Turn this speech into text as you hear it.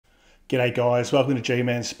G'day guys, welcome to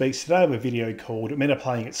G-Man Speaks. Today I have a video called Men Are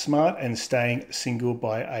Playing It Smart and Staying Single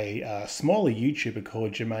by a smaller YouTuber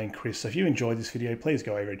called Chris. So if you enjoyed this video, please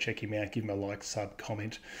go over and check him out, give him a like, sub,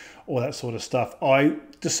 comment, all that sort of stuff. I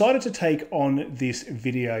decided to take on this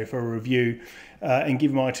video for a review and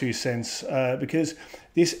give my 2 cents because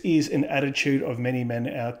this is an attitude of many men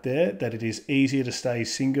out there that it is easier to stay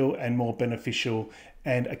single and more beneficial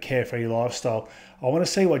and a carefree lifestyle. I want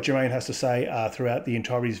to see what Jermaine has to say throughout the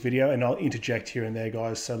entirety of this video, and I'll interject here and there,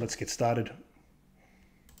 guys. So let's get started.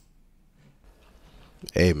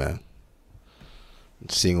 Hey man,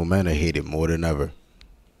 single men are hated more than ever,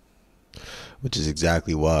 which is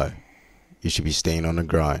exactly why you should be staying on the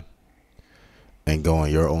grind and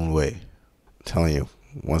going your own way. I'm telling you,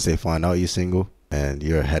 once they find out you're single and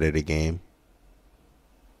you're ahead of the game,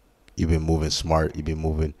 you've been moving smart, you've been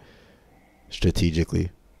moving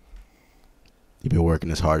strategically, you've been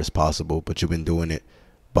working as hard as possible, but you've been doing it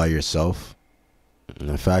by yourself. And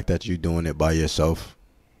the fact that you're doing it by yourself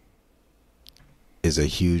is a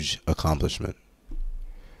huge accomplishment.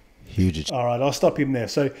 All right, I'll stop him there.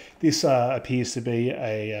 So this appears to be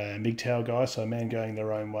a MGTOW guy, so a man going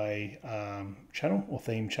their own way channel or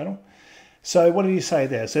theme channel. So what did he say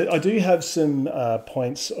there? So I do have some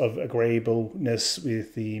points of agreeableness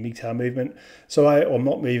with the MGTOW movement. Or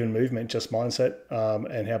not even movement, just mindset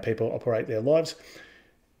and how people operate their lives.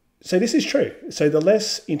 So this is true. So the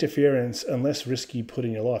less interference and less risk you put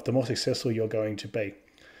in your life, the more successful you're going to be.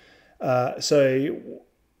 So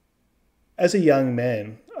as a young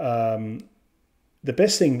man, the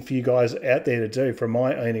best thing for you guys out there to do, from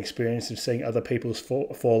my own experience of seeing other people's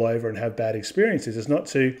fall over and have bad experiences, is not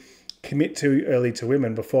to commit too early to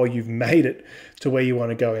women before you've made it to where you want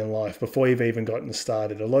to go in life, before you've even gotten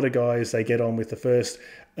started. A lot of guys, they get on with the first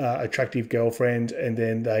attractive girlfriend and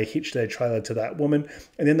then they hitch their trailer to that woman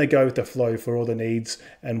and then they go with the flow for all the needs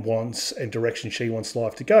and wants and direction she wants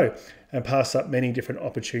life to go and pass up many different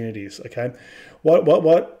opportunities, okay? What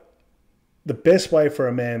the best way for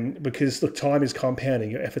a man, because look, time is compounding,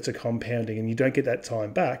 your efforts are compounding and you don't get that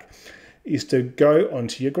time back, is to go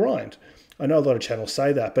onto your grind. I know a lot of channels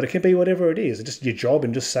say that, but it can be whatever it is. It's just your job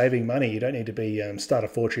and just saving money. You don't need to be start a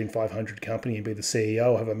Fortune 500 company and be the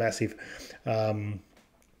CEO or have a massive,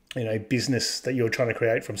 business that you're trying to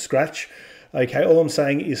create from scratch. Okay, all I'm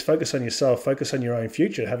saying is focus on yourself, focus on your own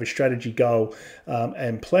future, have a strategy, goal,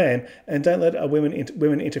 and plan, and don't let women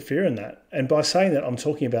interfere in that. And by saying that,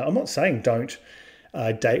 I'm not saying don't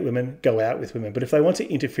date women, go out with women, but if they want to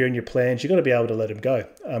interfere in your plans, you've got to be able to let them go,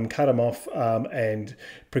 cut them off, and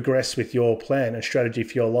progress with your plan and strategy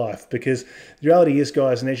for your life. Because the reality is,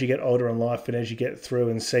 guys, and as you get older in life and as you get through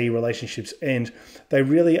and see relationships end, they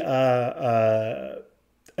really are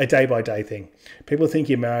a day-by-day thing. People think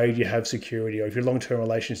you're married, you have security, or if you're long-term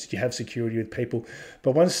relations, you have security with people.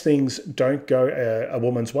 But once things don't go a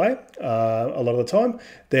woman's way, a lot of the time,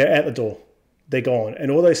 they're out the door. They're gone. And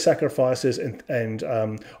all those sacrifices and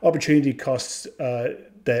opportunity costs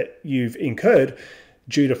that you've incurred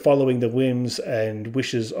due to following the whims and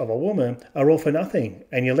wishes of a woman are all for nothing.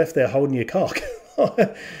 And you're left there holding your cock.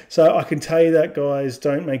 So I can tell you that, guys,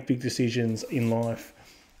 don't make big decisions in life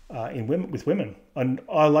with women. And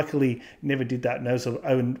I luckily never did that,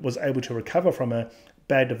 and was able to recover from a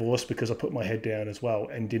bad divorce because I put my head down as well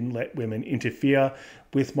and didn't let women interfere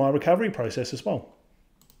with my recovery process as well.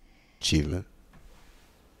 Achievement.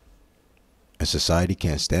 And society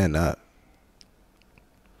can't stand that.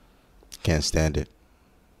 Can't stand it.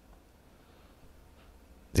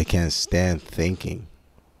 They can't stand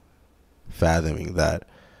fathoming that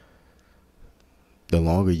the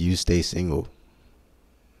longer you stay single,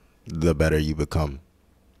 the better you become.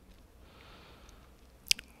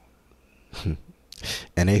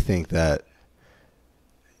 And they think that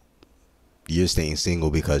you're staying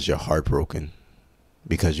single because you're heartbroken,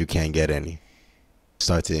 because you can't get any.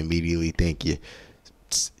 Start to immediately think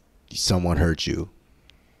someone hurt you.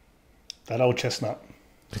 That old chestnut.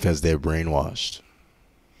 Because they're brainwashed.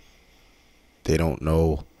 They don't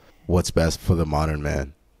know what's best for the modern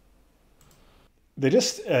man. They're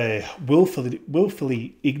just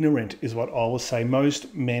willfully ignorant is what I will say.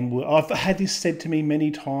 Most men will. I've had this said to me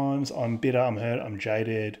many times. I'm bitter, I'm hurt, I'm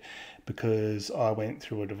jaded because I went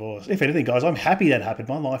through a divorce. If anything, guys, I'm happy that happened.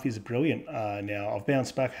 My life is brilliant now. I've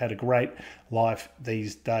bounced back, had a great life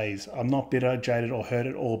these days. I'm not bitter, jaded, or hurt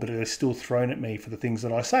at all, but it is still thrown at me for the things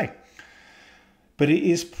that I say. But it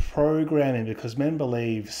is programming, because men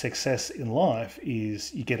believe success in life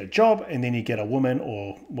is you get a job and then you get a woman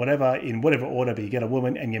or whatever, in whatever order, but you get a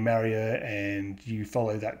woman and you marry her and you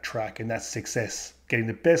follow that track, and that's success. Getting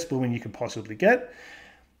the best woman you can possibly get,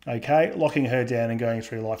 okay, locking her down and going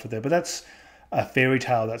through life with her. But that's a fairy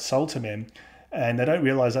tale that's sold to men, and they don't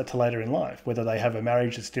realize that till later in life, whether they have a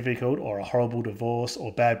marriage that's difficult or a horrible divorce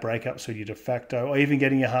or bad breakups with your de facto, or even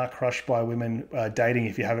getting your heart crushed by women dating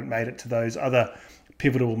if you haven't made it to those other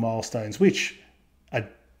pivotal milestones, which are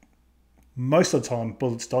most of the time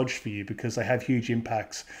bullets dodged for you because they have huge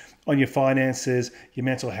impacts on your finances, your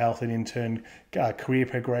mental health, and in turn career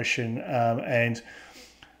progression, and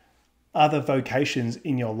other vocations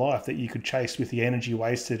in your life that you could chase with the energy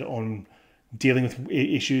wasted on dealing with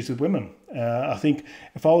issues with women. I think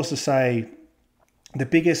if I was to say the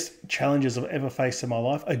biggest challenges I've ever faced in my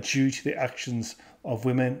life are due to the actions of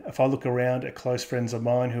women. If I look around at close friends of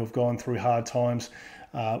mine who have gone through hard times,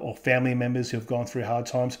 or family members who have gone through hard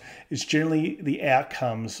times, it's generally the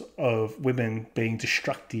outcomes of women being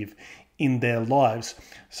destructive in their lives.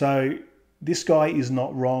 So this guy is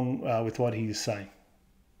not wrong with what he is saying.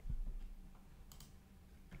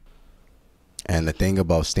 And the thing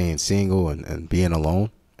about staying single and being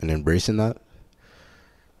alone and embracing that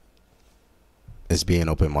is being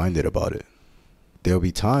open-minded about it. There'll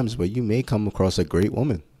be times where you may come across a great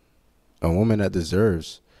woman, a woman that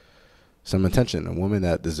deserves some attention, a woman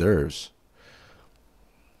that deserves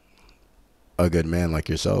a good man like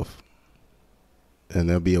yourself. And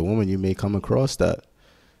there'll be a woman you may come across that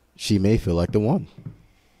she may feel like the one.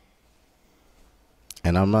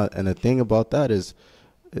 And the thing about that is,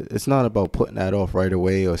 it's not about putting that off right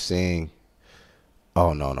away or saying,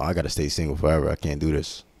 oh, no, I got to stay single forever. I can't do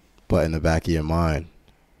this. But in the back of your mind,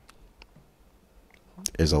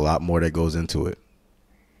 there's a lot more that goes into it.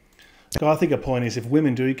 So I think a point is if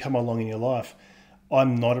women do come along in your life,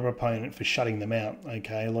 I'm not a proponent for shutting them out.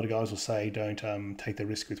 Okay, a lot of guys will say don't take the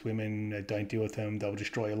risk with women, don't deal with them, they'll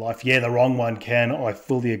destroy your life. Yeah, the wrong one can. I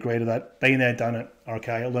fully agree to that. Been there, done it.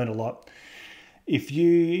 Okay, I learned a lot. If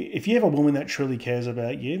you have a woman that truly cares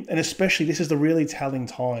about you, and especially this is the really telling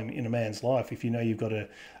time in a man's life, if you know you've got a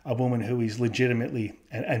woman who is legitimately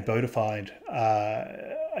and bona fide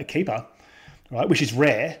a keeper, right, which is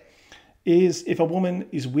rare, is if a woman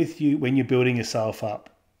is with you when you're building yourself up,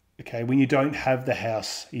 okay, when you don't have the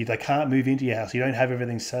house, they can't move into your house, you don't have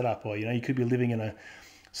everything set up, or you could be living in a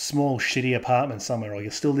small shitty apartment somewhere, or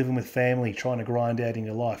you're still living with family trying to grind out in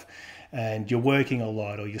your life, and you're working a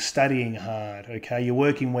lot, or you're studying hard, okay, you're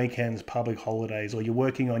working weekends, public holidays, or you're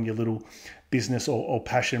working on your little business or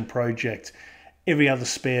passion project every other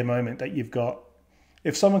spare moment that you've got.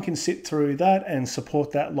 If someone can sit through that and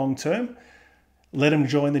support that long term, let them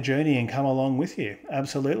join the journey and come along with you.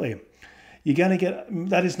 Absolutely. You're going to get,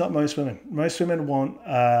 that is not most women. Most women want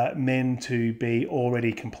men to be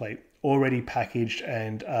already complete, already packaged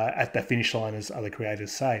and at the finish line, as other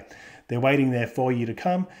creators say. They're waiting there for you to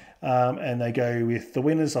come and they go with the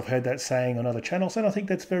winners. I've heard that saying on other channels, and I think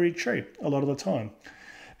that's very true a lot of the time.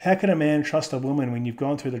 How can a man trust a woman when you've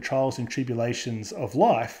gone through the trials and tribulations of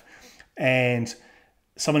life and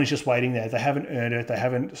someone is just waiting there? They haven't earned it. They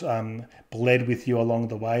haven't bled with you along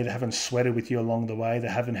the way. They haven't sweated with you along the way. They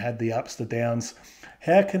haven't had the ups, the downs.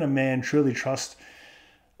 How can a man truly trust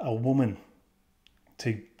a woman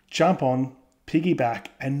to jump on, piggyback,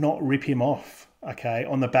 and not rip him off, okay,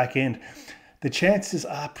 on the back end? The chances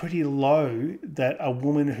are pretty low that a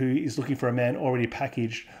woman who is looking for a man already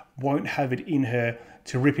packaged won't have it in her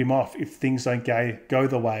to rip him off if things don't go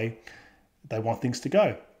the way they want things to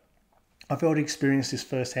go. I've already experienced this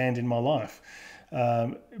firsthand in my life.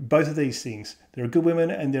 Both of these things. There are good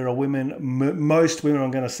women and there are women, most women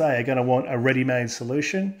I'm going to say, are going to want a ready-made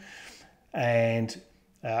solution. And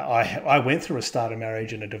I went through a starter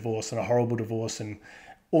marriage and a divorce and a horrible divorce and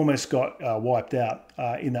almost got wiped out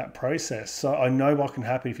in that process. So I know what can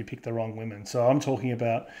happen if you pick the wrong women. So I'm talking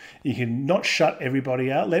about you can not shut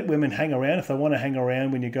everybody out. Let women hang around if they want to hang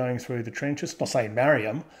around when you're going through the trenches. I'm not saying marry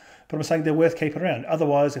them, but I'm saying they're worth keeping around.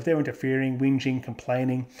 Otherwise, if they're interfering, whinging,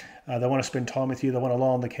 complaining, they want to spend time with you, they want to lie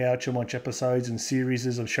on the couch and watch episodes and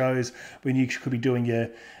series of shows when you could be doing your,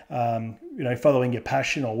 following your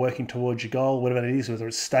passion or working towards your goal, whatever it is, whether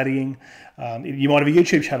it's studying. You might have a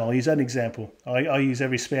YouTube channel. I'll use that example. I use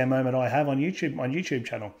every spare moment I have on YouTube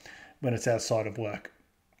channel when it's outside of work.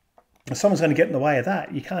 If someone's going to get in the way of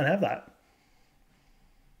that, you can't have that.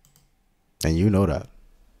 And you know that.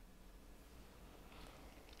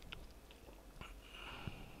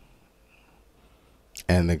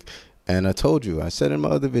 And I told you, I said in my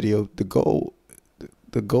other video,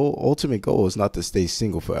 ultimate goal is not to stay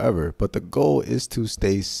single forever, but the goal is to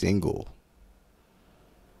stay single.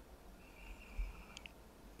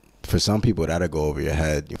 For some people, that'll go over your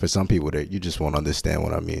head. For some people, that you just won't understand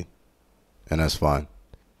what I mean. And that's fine.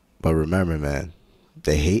 But remember, man,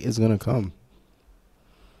 the hate is going to come.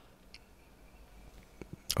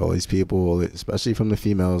 All these people, especially from the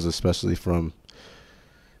females, especially from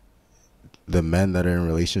the men that are in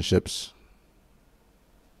relationships.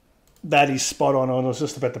 That is spot on. I was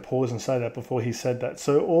just about to pause and say that before he said that.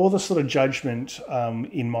 So all the sort of judgment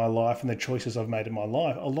in my life and the choices I've made in my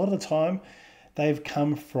life, a lot of the time, they've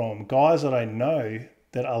come from guys that I know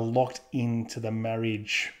that are locked into the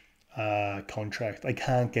marriage contract. They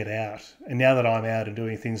can't get out. And now that I'm out and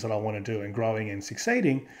doing things that I want to do and growing and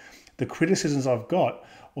succeeding, the criticisms I've got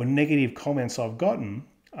or negative comments I've gotten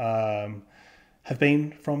have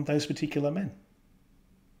been from those particular men.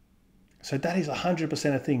 So that is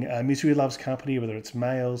 100% a thing. Misery loves company, whether it's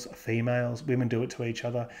males, females, women do it to each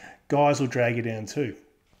other. Guys will drag you down too.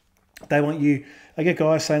 They want you. I get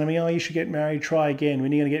guys saying to me, "Oh, you should get married. Try again.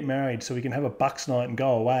 When are you going to get married so we can have a bucks night and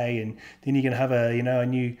go away, and then you can have a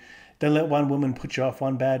new. Don't let one woman put you off.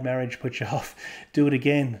 One bad marriage put you off. Do it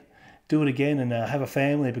again. Do it again, and have a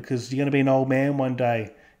family because you're going to be an old man one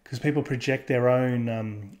day." Because people project their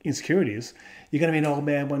own insecurities. You're going to be an old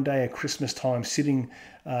man one day at Christmas time, sitting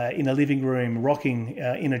in a living room, rocking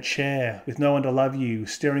in a chair with no one to love you,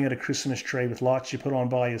 staring at a Christmas tree with lights you put on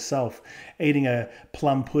by yourself, eating a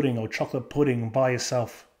plum pudding or chocolate pudding by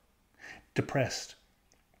yourself, depressed.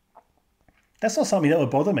 That's not something that would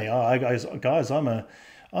bother me. Guys, I'm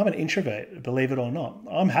an introvert, believe it or not.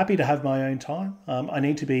 I'm happy to have my own time. I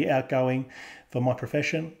need to be outgoing for my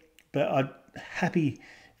profession, but I'm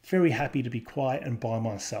very happy to be quiet and by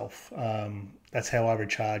myself. That's how I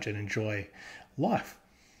recharge and enjoy life.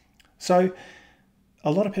 So a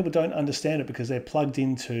lot of people don't understand it because they're plugged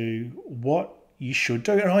into what you should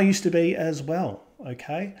do. And I used to be as well,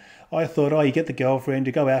 okay? I thought, you get the girlfriend,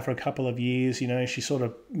 you go out for a couple of years, she sort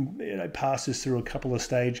of passes through a couple of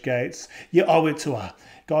stage gates. You owe it to her.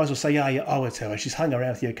 Guys will say, you owe it to her. She's hung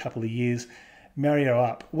around with you a couple of years. Marry her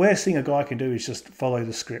up. Worst thing a guy can do is just follow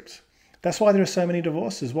the script. That's why there are so many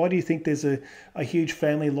divorces. Why do you think there's a huge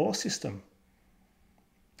family law system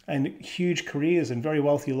and huge careers and very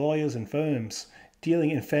wealthy lawyers and firms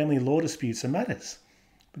dealing in family law disputes and matters?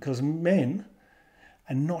 Because men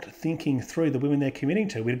are not thinking through the women they're committing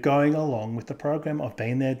to. We're going along with the program. I've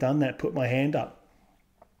been there, done that, put my hand up.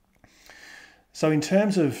 So in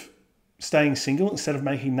terms of staying single instead of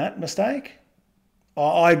making that mistake,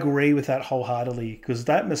 I agree with that wholeheartedly because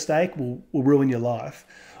that mistake will ruin your life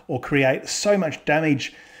or create so much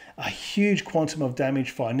damage, a huge quantum of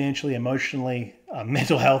damage financially, emotionally,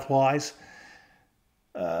 mental health-wise.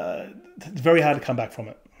 It's very hard to come back from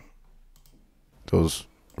it. Those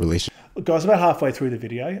relationships. Guys, about halfway through the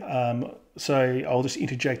video, so I'll just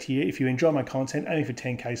interject here. If you enjoy my content, aiming for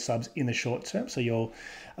 10k subs in the short term, so your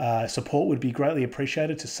support would be greatly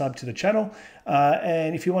appreciated to sub to the channel.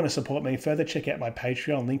 And if you want to support me further, check out my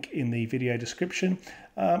Patreon, link in the video description.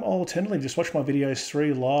 Alternatively, just watch my videos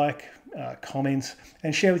through, comment,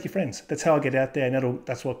 and share with your friends. That's how I get out there, and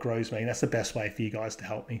that's what grows me. And that's the best way for you guys to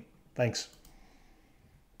help me. Thanks.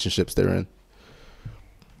 Relationships they're in.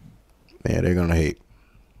 Man, they're going to hate.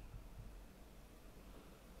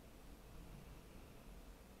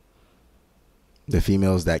 The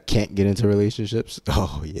females that can't get into relationships,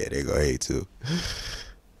 oh yeah, they're gonna hate too.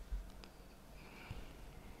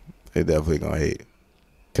 They're definitely gonna hate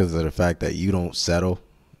because of the fact that you don't settle.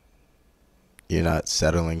 You're not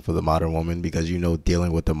settling for the modern woman because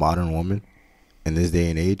dealing with the modern woman in this day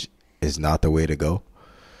and age is not the way to go.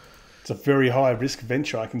 It's a very high risk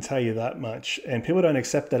venture, I can tell you that much. And people don't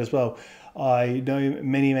accept that as well. I know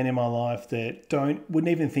many men in my life that wouldn't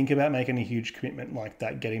even think about making a huge commitment like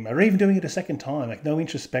that, getting married, or even doing it a second time, like no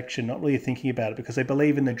introspection, not really thinking about it because they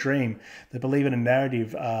believe in the dream, they believe in a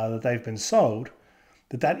narrative that they've been sold,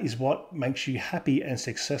 that is what makes you happy and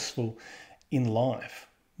successful in life.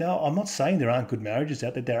 Now, I'm not saying there aren't good marriages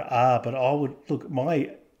out there, there are, but I would, look, my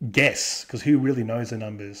guess, because who really knows the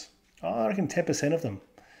numbers, I reckon 10% of them.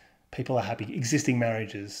 People are happy. Existing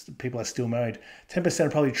marriages, people are still married. 10% are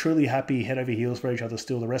probably truly happy, head over heels for each other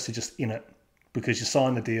still. The rest are just in it because you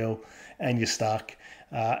signed the deal and you're stuck.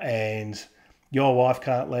 And your wife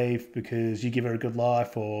can't leave because you give her a good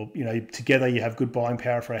life, or, together you have good buying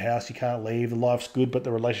power for a house. You can't leave. The life's good, but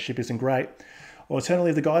the relationship isn't great. Or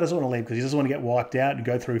alternatively, the guy doesn't want to leave because he doesn't want to get wiped out and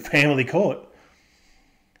go through family court.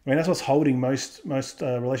 I mean, that's what's holding most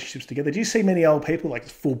relationships together. Do you see many old people like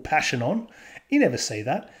full passion on? You never see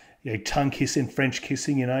that. Tongue kissing, French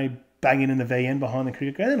kissing, banging in the VN behind the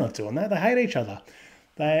cricket. They're not doing that. They hate each other.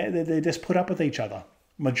 They just put up with each other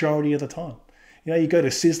majority of the time. You go to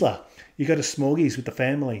Sizzler, you go to Smorgies with the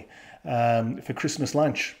family for Christmas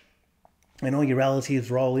lunch, and all your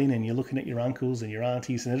relatives roll in, and you're looking at your uncles and your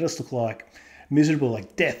aunties, and they just look like miserable,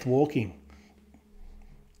 like death walking.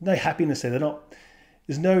 No happiness there.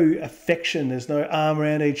 There's no affection. There's no arm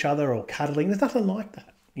around each other or cuddling. There's nothing like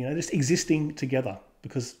that. Just existing together.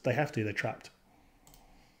 because they have to. They're trapped.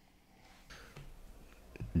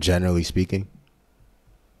 Generally speaking.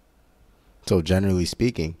 So generally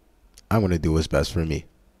speaking, I'm going to do what's best for me.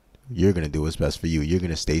 You're going to do what's best for you. You're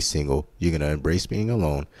going to stay single. You're going to embrace being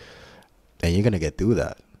alone. And you're going to get through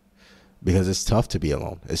that. Because it's tough to be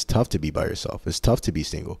alone. It's tough to be by yourself. It's tough to be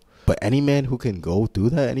single. But any man who can go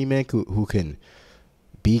through that, any man who can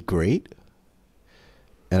be great,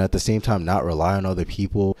 and at the same time not rely on other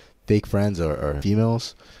people, fake friends or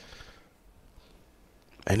females,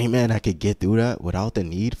 any man that could get through that without the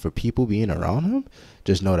need for people being around him,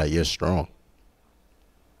 just know that you're strong.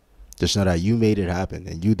 Just know that you made it happen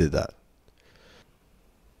and you did that.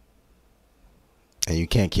 And you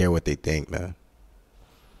can't care what they think, man.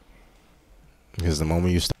 Because the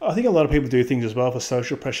moment you start... I think a lot of people do things as well for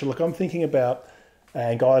social pressure. Look, I'm thinking about,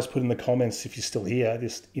 and guys, put in the comments if you're still here,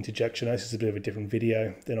 this interjection. This is a bit of a different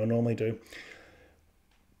video than I normally do.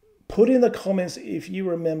 Put in the comments if you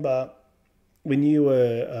remember when you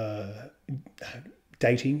were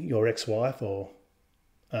dating your ex-wife or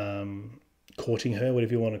courting her,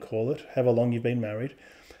 whatever you want to call it, however long you've been married,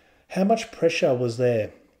 how much pressure was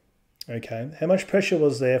there? Okay, how much pressure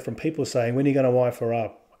was there from people saying, when are you going to wife her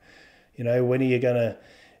up? You know, when are you going to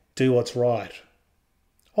do what's right?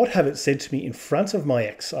 I'd have it said to me in front of my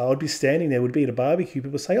ex. I would be standing there, would be at a barbecue.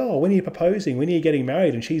 People say, oh, when are you proposing? When are you getting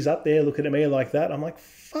married? And she's up there looking at me like that. I'm like,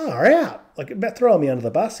 far out. Like, about throwing me under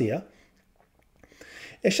the bus here.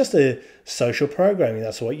 It's just a social programming.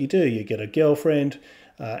 That's what you do. You get a girlfriend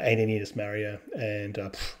and then you just marry her and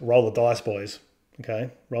roll the dice, boys.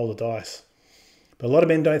 Okay, roll the dice. But a lot of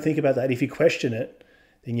men don't think about that. If you question it,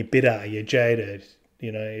 then you're bitter, you're jaded,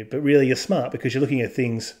 you know, but really you're smart because you're looking at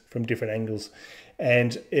things from different angles.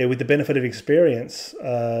 And with the benefit of experience,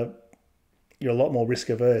 you're a lot more risk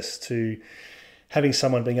averse to having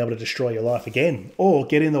someone being able to destroy your life again or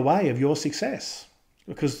get in the way of your success.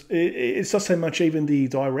 Because it's not so much even the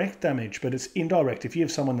direct damage, but it's indirect. If you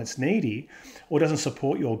have someone that's needy or doesn't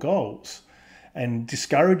support your goals and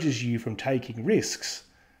discourages you from taking risks,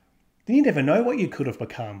 then you never know what you could have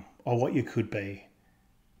become or what you could be.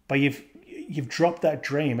 But you've dropped that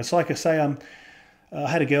dream. It's like I say, I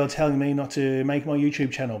had a girl telling me not to make my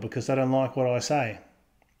YouTube channel because they don't like what I say.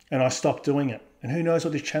 And I stopped doing it. And who knows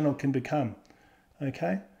what this channel can become.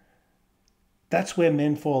 Okay? That's where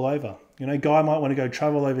men fall over. You know, a guy might want to go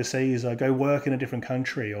travel overseas or go work in a different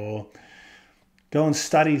country or go and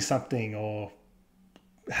study something or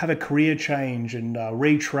have a career change and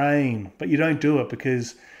retrain. But you don't do it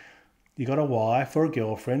because you got a wife or a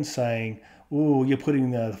girlfriend saying, oh, you're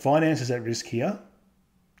putting the finances at risk here.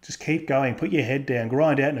 Just keep going. Put your head down.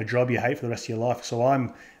 Grind out in a job you hate for the rest of your life so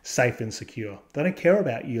I'm safe and secure. They don't care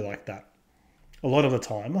about you like that. A lot of the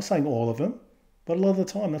time. I'm not saying all of them, but a lot of the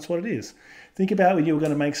time that's what it is. Think about when you were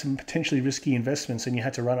going to make some potentially risky investments and you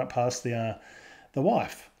had to run up past the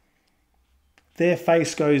wife. Their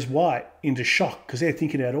face goes white into shock because they're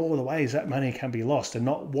thinking about all the ways that money can be lost and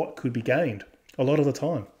not what could be gained a lot of the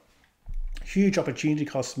time. Huge opportunity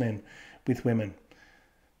costs men with women.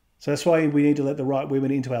 So that's why we need to let the right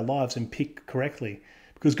women into our lives and pick correctly.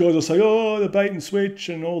 Because guys will say, oh, the bait and switch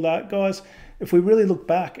and all that. Guys, if we really look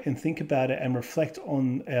back and think about it and reflect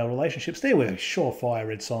on our relationships, there were surefire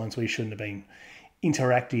red signs we shouldn't have been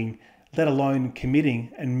interacting, let alone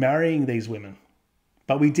committing and marrying these women.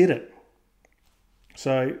 But we did it.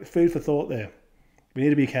 So food for thought there. We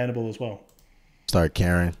need to be accountable as well. Start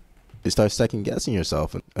caring. You start second guessing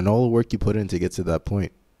yourself and all the work you put in to get to that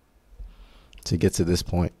point. To get to this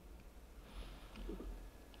point.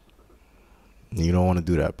 You don't want to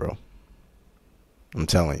do that, bro. I'm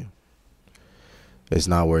telling you. It's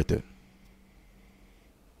not worth it.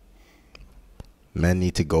 Men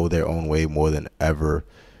need to go their own way more than ever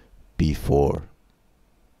before.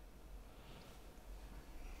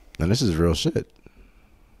 And this is real shit.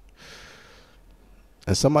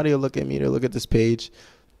 And somebody will look at me, they'll look at this page.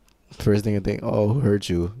 First thing I think, oh, who hurt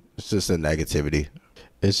you? It's just the negativity.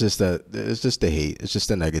 It's just the hate. It's just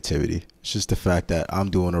the negativity. It's just the fact that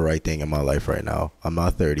I'm doing the right thing in my life right now. I'm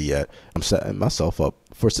not 30 yet. I'm setting myself up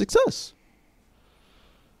for success.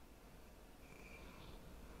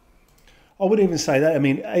 I wouldn't even say that. I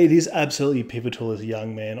mean, it is absolutely pivotal as a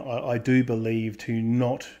young man, I do believe, to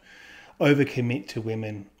not overcommit to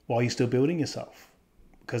women while you're still building yourself.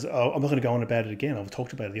 Because I'm not going to go on about it again. I've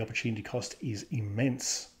talked about it. The opportunity cost is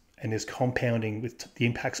immense and is compounding with the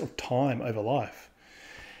impacts of time over life.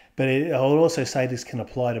 But I would also say this can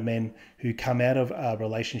apply to men who come out of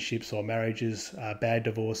relationships or marriages, bad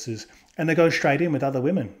divorces, and they go straight in with other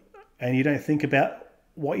women. And you don't think about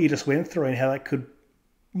what you just went through and how that could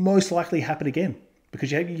most likely happen again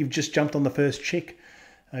because you've just jumped on the first chick,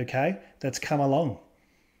 okay, that's come along.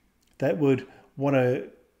 that would want to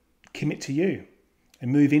commit to you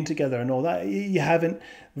and move in together and all that. You haven't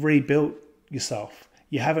rebuilt yourself.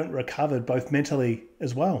 You haven't recovered both mentally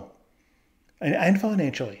as well and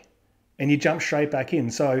financially. And you jump straight back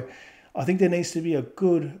in. So I think there needs to be a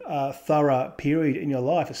good, thorough period in your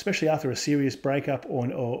life, especially after a serious breakup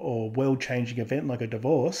or world-changing event like a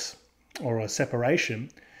divorce or a separation.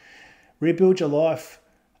 Rebuild your life,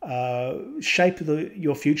 shape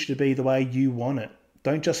your future to be the way you want it.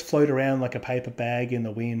 Don't just float around like a paper bag in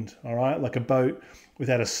the wind, all right? Like a boat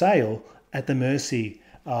without a sail at the mercy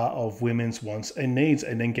of women's wants and needs,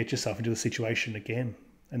 and then get yourself into the situation again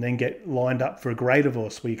and then get lined up for a grey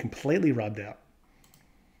divorce where you're completely rubbed out.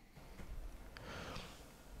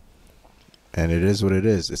 And it is what it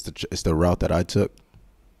is. It's the route that I took.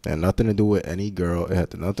 It had nothing to do with any girl. It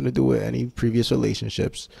had nothing to do with any previous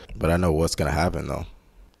relationships. But I know what's going to happen, though.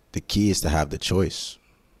 The key is to have the choice.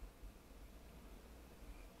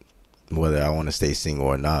 Whether I want to stay single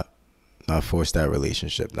or not. Not force that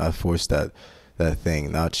relationship. Not force that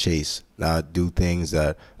thing. Not chase. Not do things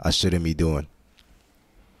that I shouldn't be doing.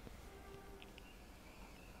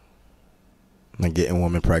 I'm getting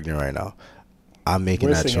women pregnant right now. I'm making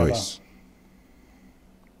that choice.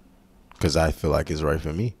 Because I feel like it's right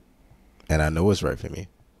for me. And I know it's right for me.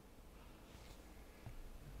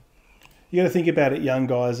 You got to think about it, young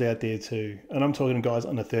guys out there too. And I'm talking to guys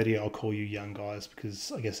under 30. I'll call you young guys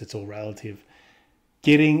because I guess it's all relative.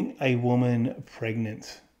 Getting a woman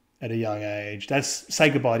pregnant at a young age, that's say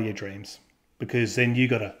goodbye to your dreams. Because then you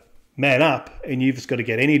got to man up and you've just got to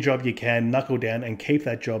get any job you can, knuckle down and keep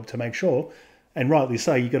that job to make sure. And rightly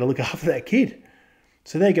so, you got to look after that kid.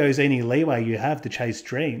 So there goes any leeway you have to chase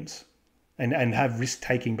dreams and have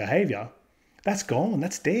risk-taking behavior. That's gone.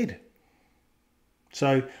 That's dead.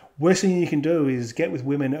 So worst thing you can do is get with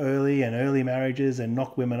women early and early marriages and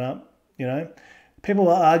knock women up. You know, people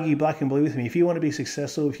will argue black and blue with me. If you want to be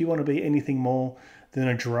successful, if you want to be anything more than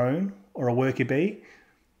a drone or a worker bee,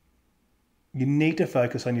 you need to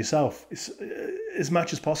focus on yourself as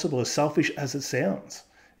much as possible, as selfish as it sounds.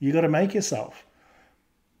 You got to make yourself.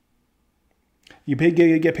 You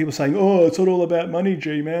get people saying, oh, it's not all about money,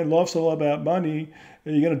 G, man. Life's all about money.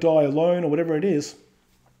 You're going to die alone or whatever it is.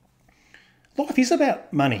 Life is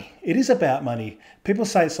about money. It is about money. People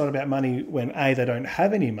say it's not about money when A, they don't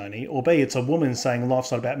have any money, or B, it's a woman saying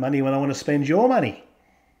life's not about money when I want to spend your money.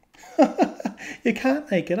 You can't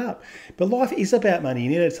make it up. But life is about money. You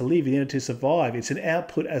need it to live. You need it to survive. It's an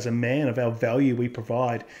output as a man of our value we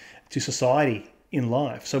provide to society in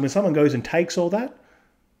life. So when someone goes and takes all that,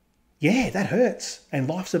 yeah, that hurts. And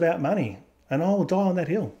life's about money. And I'll die on that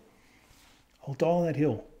hill. I'll die on that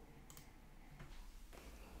hill.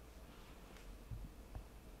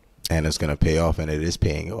 And it's going to pay off, and it is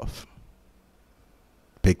paying off.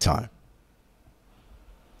 Big time.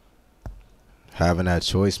 Having that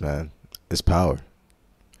choice, man, is power.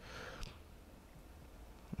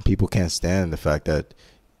 People can't stand the fact that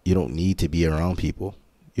you don't need to be around people.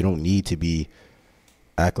 You don't need to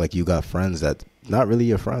act like you got friends that not really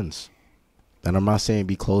your friends. And I'm not saying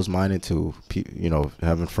be closed-minded to,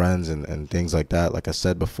 having friends and things like that. Like I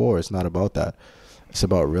said before, it's not about that. It's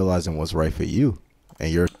about realizing what's right for you.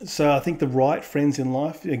 So I think the right friends in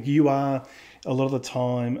life, you are, a lot of the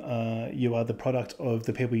time, you are the product of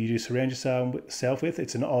the people you do surround yourself with.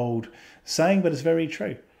 It's an old saying, but it's very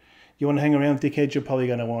true. You want to hang around dickheads, you're probably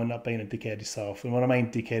going to wind up being a dickhead yourself. And when I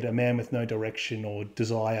mean dickhead, a man with no direction or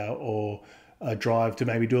desire or a drive to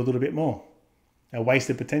maybe do a little bit more. A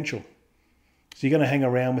wasted potential. So you're going to hang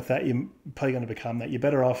around with that. You're probably going to become that. You're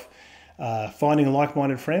better off finding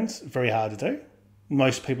like-minded friends. Very hard to do.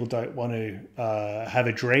 Most people don't want to have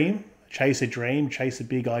a dream, chase a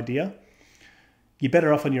big idea. You're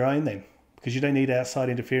better off on your own then, because you don't need outside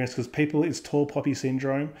interference, because it's tall poppy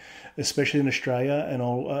syndrome, especially in Australia, and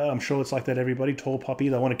I'm sure it's like that everybody, tall poppy,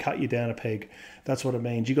 they want to cut you down a peg. That's what it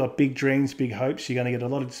means. You got big dreams, big hopes, you're going to get a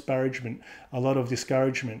lot of disparagement, a lot of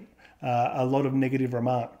discouragement, a lot of negative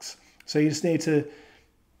remarks. So you just need to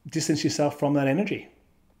distance yourself from that energy.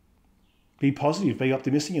 Be positive, be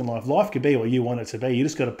optimistic in life. Life could be what you want it to be. You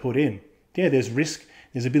just got to put in. Yeah, there's risk.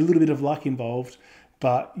 There's a little bit of luck involved,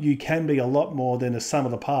 but you can be a lot more than the sum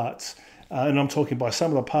of the parts. And I'm talking by sum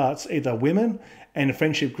of the parts, either women and a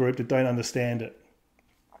friendship group that don't understand it.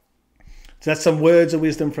 So that's some words of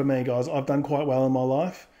wisdom from me, guys. I've done quite well in my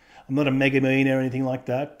life. I'm not a mega millionaire or anything like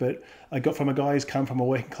that, but I got from a guy who's come from a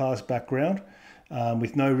working class background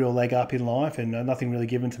with no real leg up in life and nothing really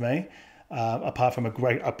given to me. Apart from a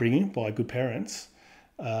great upbringing by good parents,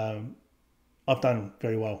 I've done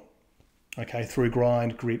very well, okay, through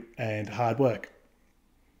grind, grit, and hard work.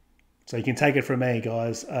 So you can take it from me,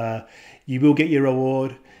 guys. You will get your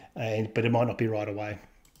reward. but it might not be right away.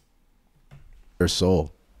 Your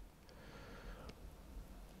soul.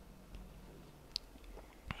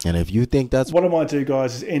 And if you think that's what I might do,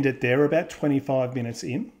 guys, is end it there. About 25 minutes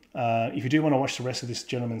in. If you do want to watch the rest of this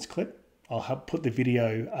gentleman's clip, I'll put the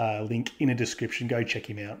video link in a description. Go check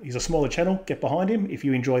him out. He's a smaller channel. Get behind him if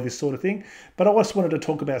you enjoy this sort of thing. But I just wanted to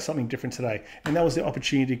talk about something different today, and that was the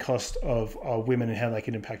opportunity cost of women and how they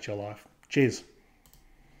can impact your life. Cheers.